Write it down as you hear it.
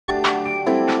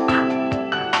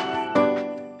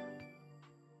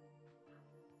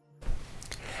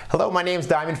Hello, my name is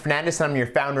Diamond Fernandez and I'm your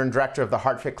founder and director of the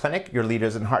HeartFit Clinic, your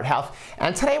leaders in heart health.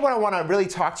 And today what I want to really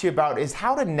talk to you about is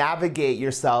how to navigate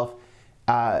yourself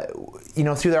through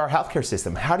our healthcare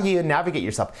system. How do you navigate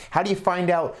yourself? How do you find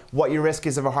out what your risk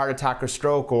is of a heart attack or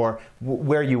stroke or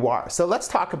where you are? So let's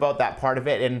talk about that part of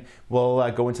it and we'll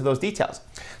go into those details.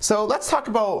 So let's talk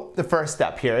about the first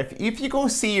step here. If you go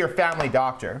see your family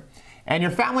doctor, and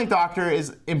your family doctor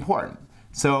is important.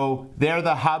 So they're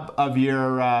the hub of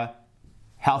your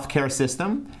healthcare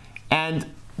system. And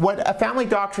what a family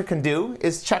doctor can do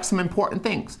is check some important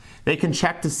things. They can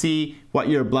check to see what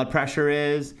your blood pressure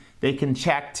is. They can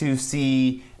check to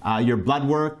see your blood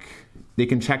work. They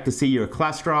can check to see your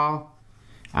cholesterol.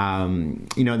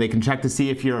 They can check to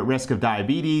see if you're at risk of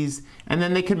diabetes. And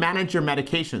then they can manage your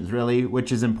medications, really,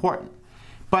 which is important.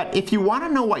 But if you want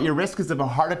to know what your risk is of a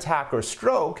heart attack or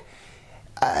stroke,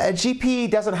 a GP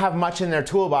doesn't have much in their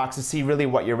toolbox to see really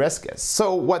what your risk is.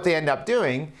 So what they end up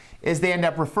doing is they end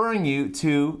up referring you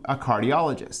to a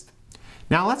cardiologist.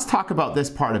 Now let's talk about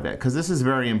this part of it, because this is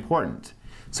very important.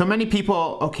 So many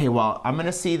people, okay, well, I'm going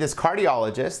to see this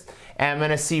cardiologist and I'm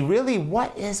going to see really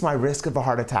what is my risk of a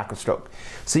heart attack or stroke.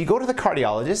 So you go to the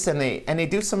cardiologist and they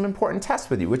do some important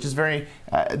tests with you, which is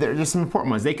there's some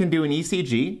important ones. They can do an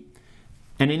ECG.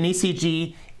 And an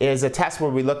ECG is a test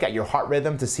where we look at your heart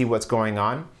rhythm to see what's going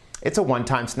on. It's a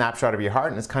one-time snapshot of your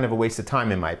heart, and it's kind of a waste of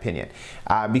time in my opinion.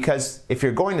 Because if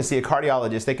you're going to see a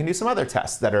cardiologist, they can do some other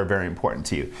tests that are very important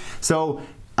to you. So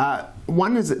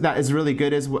one that is really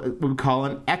good is what we call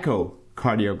an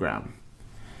echocardiogram.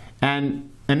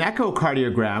 And an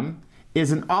echocardiogram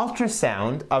is an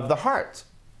ultrasound of the heart.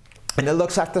 And it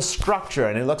looks at the structure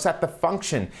and it looks at the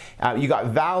function. You got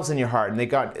valves in your heart and they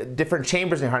got different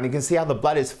chambers in your heart, and you can see how the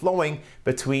blood is flowing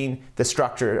between the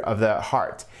structure of the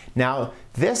heart. Now,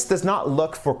 this does not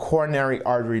look for coronary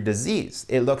artery disease.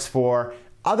 It looks for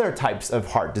other types of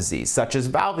heart disease, such as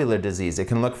valvular disease. It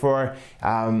can look for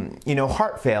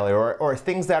heart failure or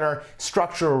things that are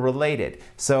structural related.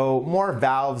 So more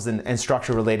valves and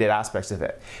structure related aspects of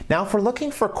it. Now, if we're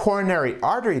looking for coronary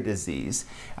artery disease,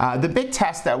 the big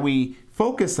test that we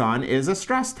focus on is a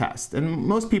stress test. And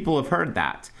most people have heard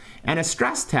that. And a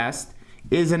stress test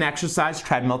is an exercise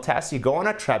treadmill test. You go on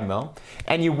a treadmill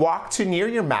and you walk to near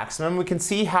your maximum. We can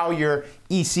see how your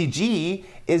ECG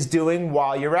is doing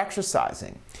while you're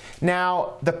exercising.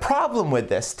 Now, the problem with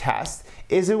this test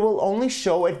is it will only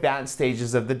show advanced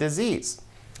stages of the disease.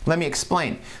 Let me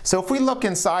explain. So if we look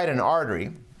inside an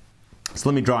artery, so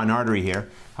let me draw an artery here.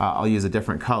 I'll use a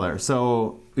different color.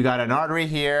 So we got an artery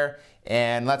here,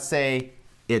 and let's say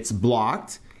it's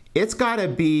blocked. It's got to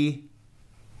be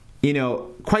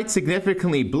quite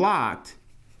significantly blocked.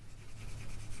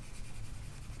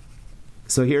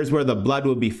 So here's where the blood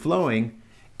will be flowing.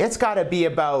 It's got to be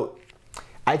about,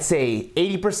 I'd say,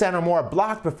 80% or more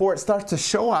blocked before it starts to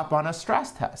show up on a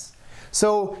stress test.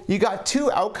 So you got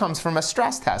two outcomes from a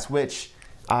stress test, which,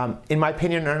 in my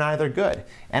opinion, are neither good.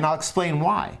 And I'll explain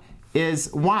why.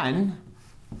 Is one,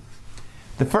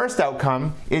 the first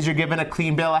outcome is you're given a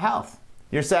clean bill of health.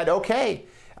 You're said, okay,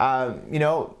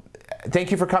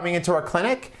 thank you for coming into our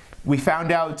clinic. We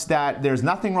found out that there's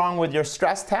nothing wrong with your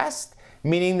stress test,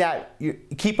 meaning that you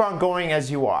keep on going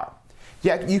as you are.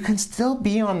 Yet you can still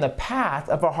be on the path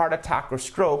of a heart attack or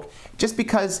stroke just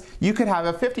because you could have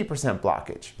a 50%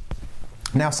 blockage.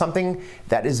 Now, something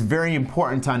that is very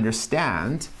important to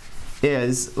understand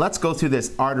is, let's go through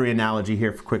this artery analogy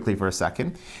here quickly for a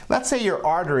second. Let's say your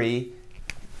artery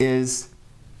is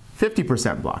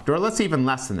 50% blocked, or let's even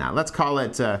less than that. Let's call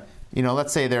it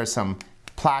let's say there's some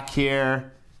plaque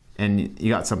here, and you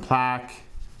got some plaque.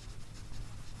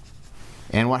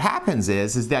 And what happens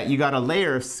is that you got a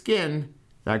layer of skin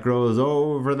that grows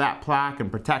over that plaque and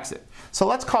protects it. So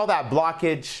let's call that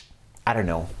blockage, I don't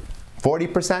know,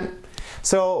 40%.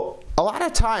 So a lot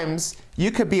of times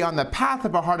you could be on the path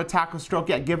of a heart attack or stroke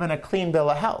yet given a clean bill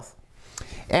of health.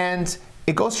 And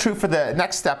it goes true for the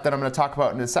next step that I'm going to talk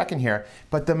about in a second here,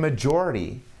 but the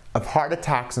majority of heart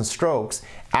attacks and strokes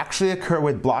actually occur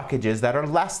with blockages that are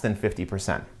less than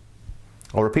 50%.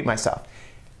 I'll repeat myself.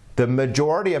 The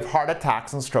majority of heart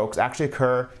attacks and strokes actually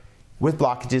occur with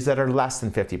blockages that are less than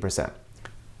 50%.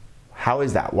 How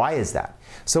is that? Why is that?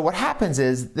 So what happens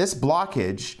is this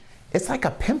blockage, it's like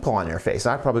a pimple on your face.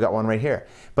 I probably got one right here.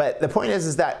 But the point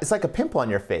is that it's like a pimple on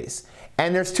your face.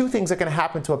 And there's two things that can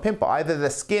happen to a pimple. Either the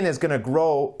skin is going to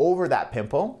grow over that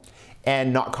pimple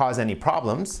and not cause any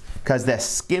problems because the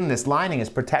skin, this lining, is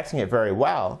protecting it very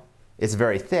well. It's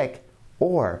very thick.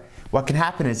 Or what can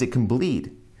happen is it can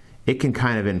bleed. It can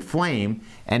kind of inflame,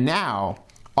 and now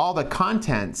all the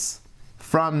contents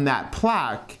from that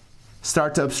plaque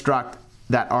start to obstruct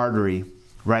that artery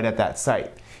right at that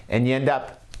site. and you end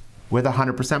up with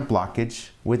 100% blockage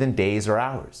within days or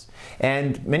hours.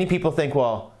 And many people think,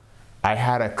 well, I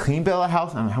had a clean bill of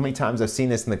health. I don't know how many times I've seen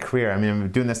this in the career. I mean,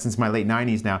 I'm doing this since my late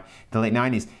 90s now, the late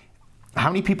 90s. How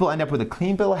many people end up with a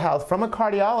clean bill of health from a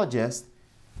cardiologist,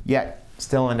 yet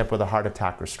still end up with a heart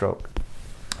attack or stroke?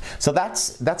 So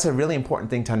that's a really important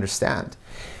thing to understand.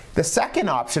 The second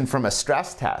option from a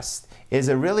stress test is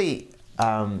a really,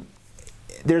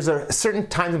 there's a certain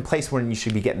time and place when you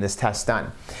should be getting this test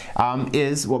done,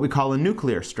 is what we call a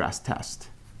nuclear stress test.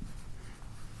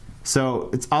 So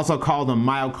it's also called a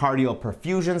myocardial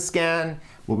perfusion scan,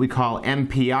 what we call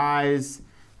MPIs,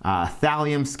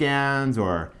 thallium scans,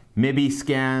 or MIBI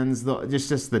scans,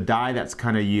 just the dye that's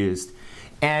kind of used.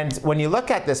 And when you look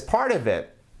at this part of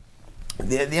it,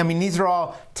 I mean, these are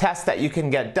all tests that you can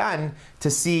get done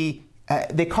to see,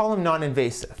 they call them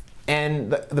non-invasive.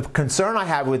 And the concern I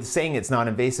have with saying it's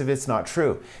non-invasive, it's not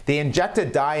true. They inject a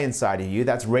dye inside of you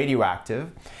that's radioactive,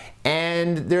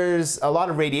 and there's a lot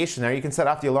of radiation there. You can set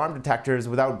off the alarm detectors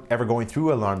without ever going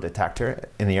through an alarm detector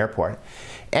in the airport.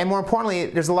 And more importantly,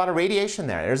 there's a lot of radiation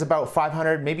there. There's about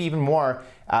 500, maybe even more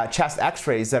chest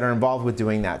x-rays that are involved with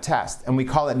doing that test. And we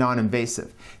call it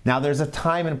non-invasive. Now there's a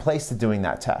time and place to doing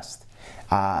that test.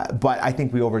 But I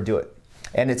think we overdo it.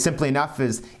 And it's simply enough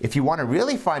is if you want to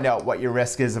really find out what your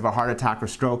risk is of a heart attack or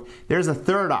stroke, there's a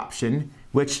third option,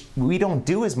 which we don't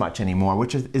do as much anymore,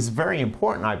 which is very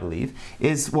important, I believe,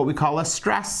 is what we call a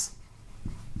stress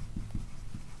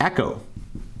echo.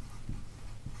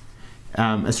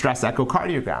 A stress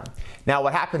echocardiogram. Now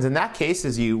what happens in that case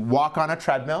is you walk on a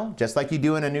treadmill, just like you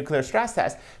do in a nuclear stress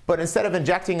test, but instead of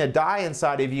injecting a dye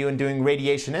inside of you and doing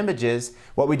radiation images,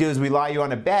 what we do is we lie you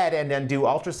on a bed and then do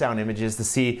ultrasound images to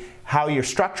see how your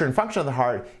structure and function of the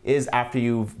heart is after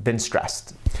you've been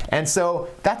stressed. And so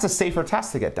that's a safer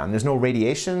test to get done. There's no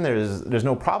radiation, there's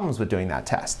no problems with doing that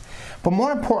test. But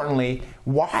more importantly,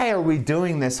 why are we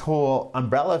doing this whole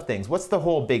umbrella of things? What's the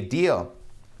whole big deal?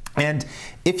 And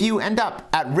if you end up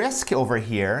at risk over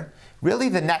here, really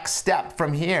the next step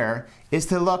from here is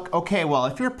to look, okay, well,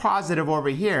 if you're positive over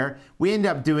here, we end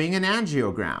up doing an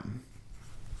angiogram.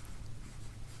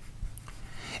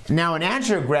 Now, an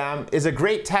angiogram is a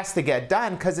great test to get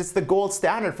done because it's the gold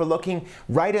standard for looking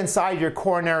right inside your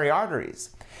coronary arteries.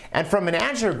 And from an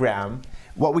angiogram,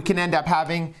 what we can end up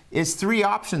having is three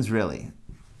options, really.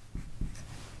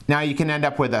 Now, you can end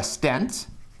up with a stent,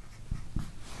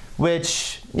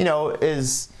 which, you know,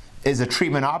 is a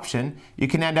treatment option. You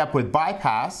can end up with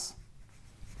bypass,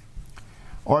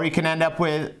 or you can end up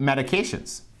with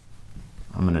medications.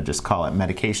 I'm going to just call it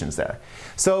medications there.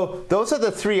 So those are the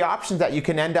three options that you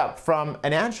can end up from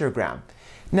an angiogram.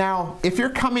 Now, if you're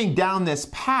coming down this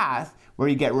path where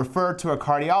you get referred to a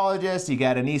cardiologist, you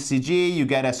get an ECG, you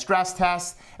get a stress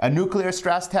test, a nuclear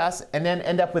stress test, and then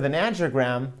end up with an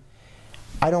angiogram,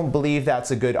 I don't believe that's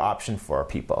a good option for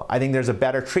people. I think there's a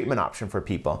better treatment option for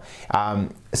people.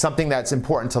 Something that's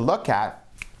important to look at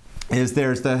is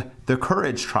there's the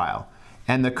COURAGE trial.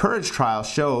 And the COURAGE trial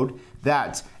showed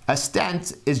that a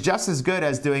stent is just as good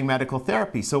as doing medical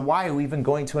therapy. So why are we even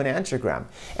going to an angiogram?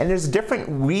 And there's different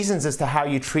reasons as to how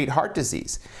you treat heart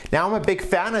disease. Now, I'm a big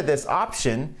fan of this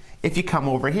option if you come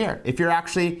over here, if you're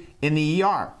actually in the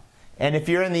ER. And if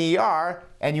you're in the ER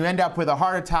and you end up with a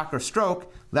heart attack or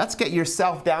stroke, let's get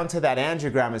yourself down to that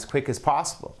angiogram as quick as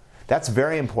possible. That's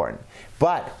very important.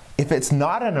 But if it's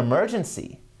not an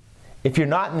emergency, if you're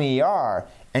not in the ER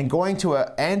and going to an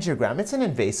angiogram, it's an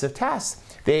invasive test.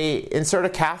 They insert a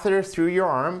catheter through your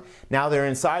arm. Now they're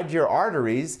inside your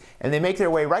arteries, and they make their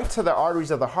way right to the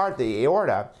arteries of the heart, the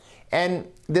aorta. And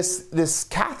this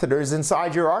catheter is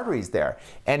inside your arteries there.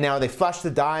 And now they flush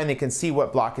the dye and they can see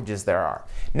what blockages there are.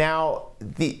 Now,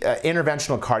 the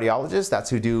interventional cardiologists, that's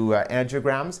who do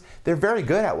angiograms, they're very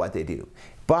good at what they do.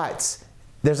 But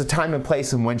there's a time and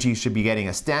place in when you should be getting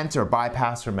a stent or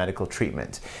bypass or medical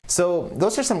treatment. So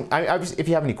those are some, if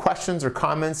you have any questions or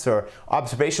comments or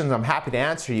observations, I'm happy to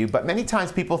answer you. But many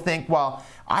times people think, well,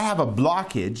 I have a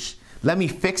blockage, let me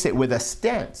fix it with a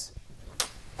stent.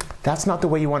 That's not the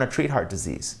way you want to treat heart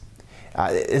disease.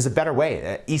 There's a better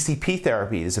way. ECP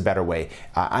therapy is a better way.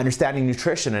 Understanding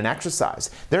nutrition and exercise.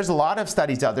 There's a lot of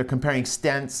studies out there comparing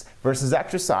stents versus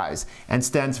exercise and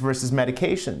stents versus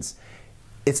medications.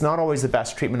 It's not always the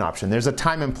best treatment option. There's a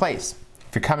time and place.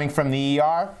 If you're coming from the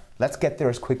ER, let's get there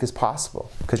as quick as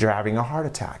possible because you're having a heart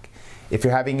attack. If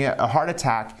you're having a heart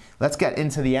attack, let's get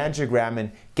into the angiogram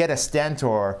and get a stent,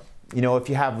 or if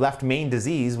you have left main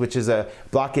disease, which is a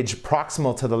blockage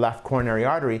proximal to the left coronary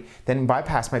artery, then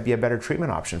bypass might be a better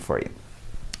treatment option for you.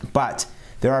 But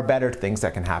there are better things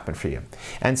that can happen for you.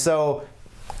 And so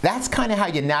that's kind of how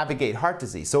you navigate heart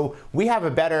disease. So we have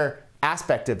a better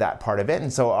aspect of that part of it.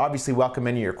 And so obviously welcome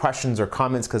any of your questions or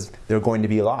comments, because there are going to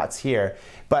be lots here.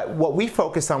 But what we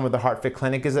focus on with the HeartFit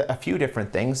Clinic is a few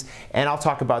different things, and I'll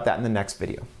talk about that in the next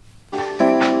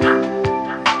video.